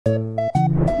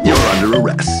You're under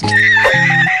arrest.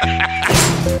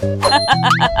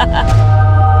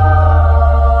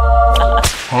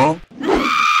 Huh?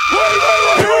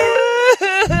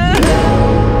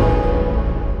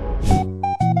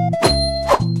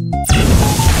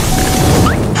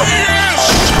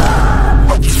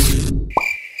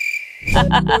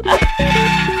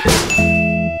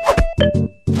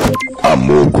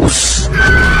 Amogus.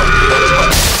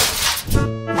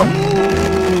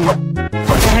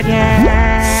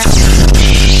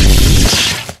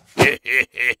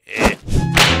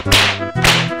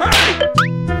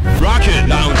 Rocket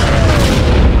launcher.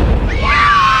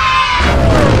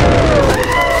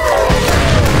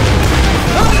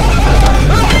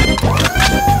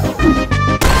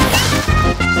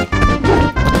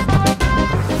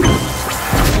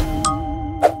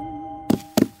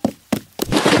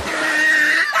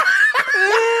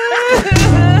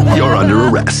 You're under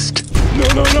arrest.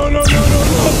 No.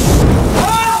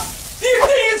 Ah! Do you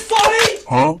think it's funny?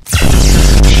 Huh?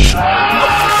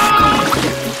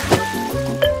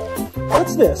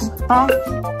 What's this? Huh?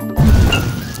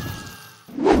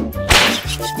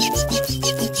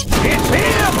 It's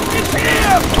him!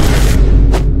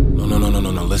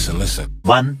 No, listen.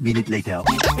 1 minute later.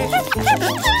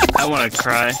 I want to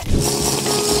cry.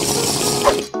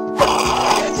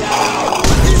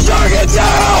 Get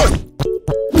down!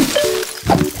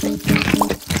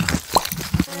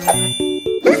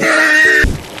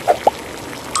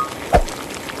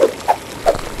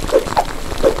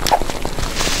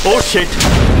 Oh shit!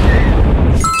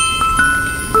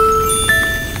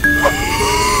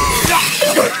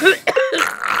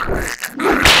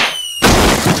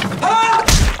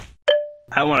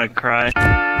 I want to cry.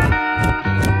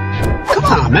 Come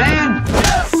on, man.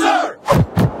 Yes, sir!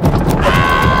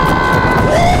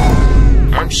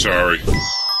 I'm sorry.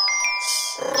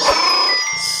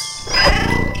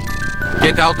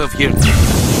 Get out of here.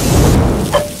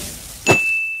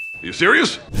 You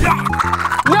serious?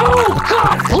 No!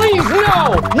 God, please,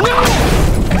 no! No!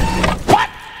 What?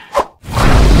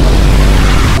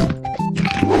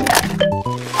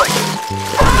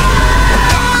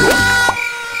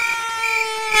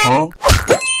 Huh?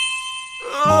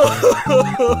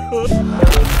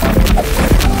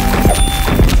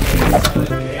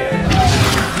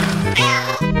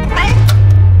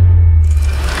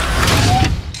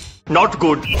 Not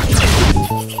good.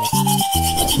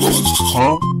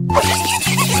 Huh?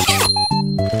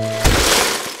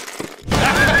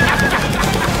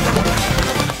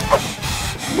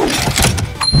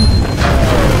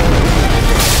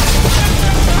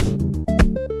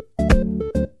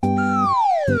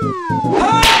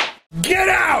 Get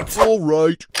out! All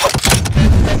right.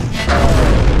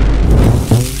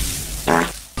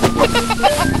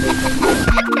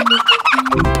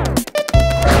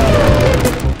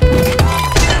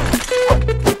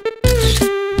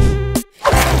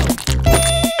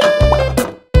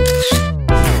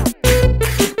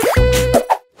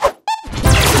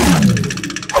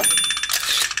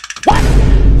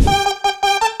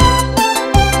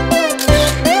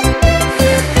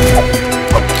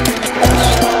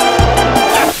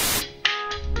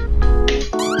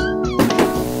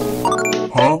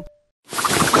 Huh?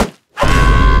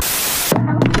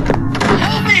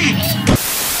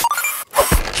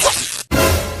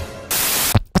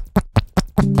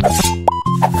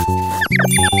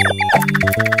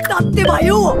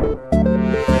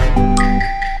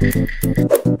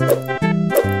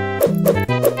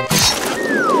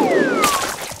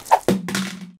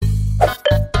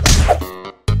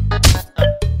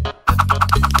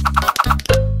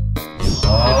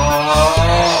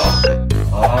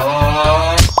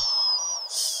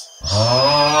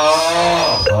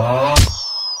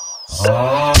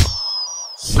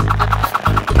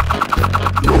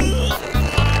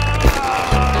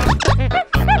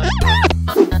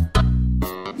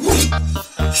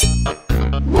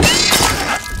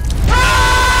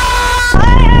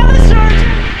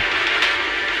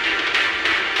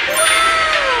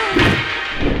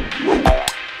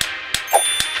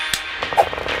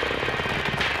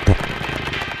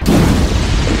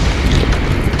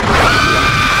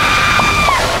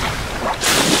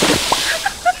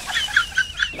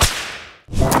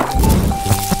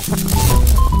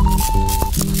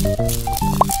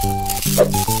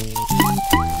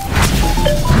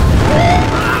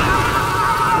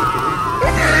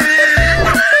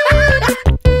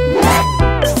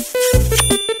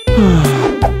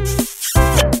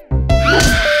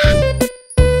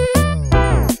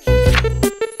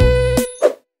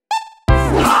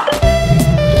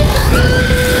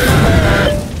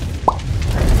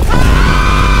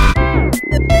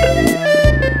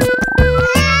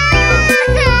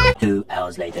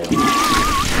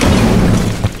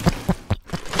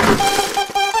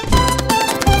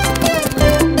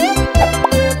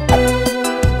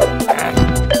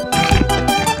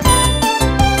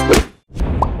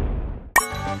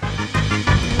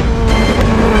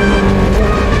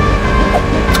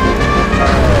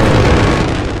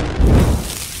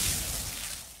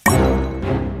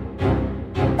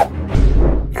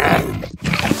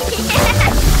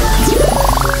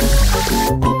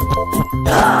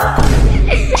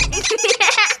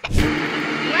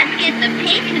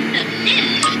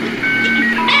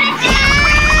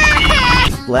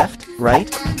 Left,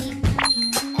 right.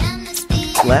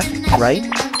 Left, right.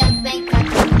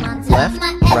 Left,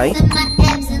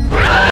 right.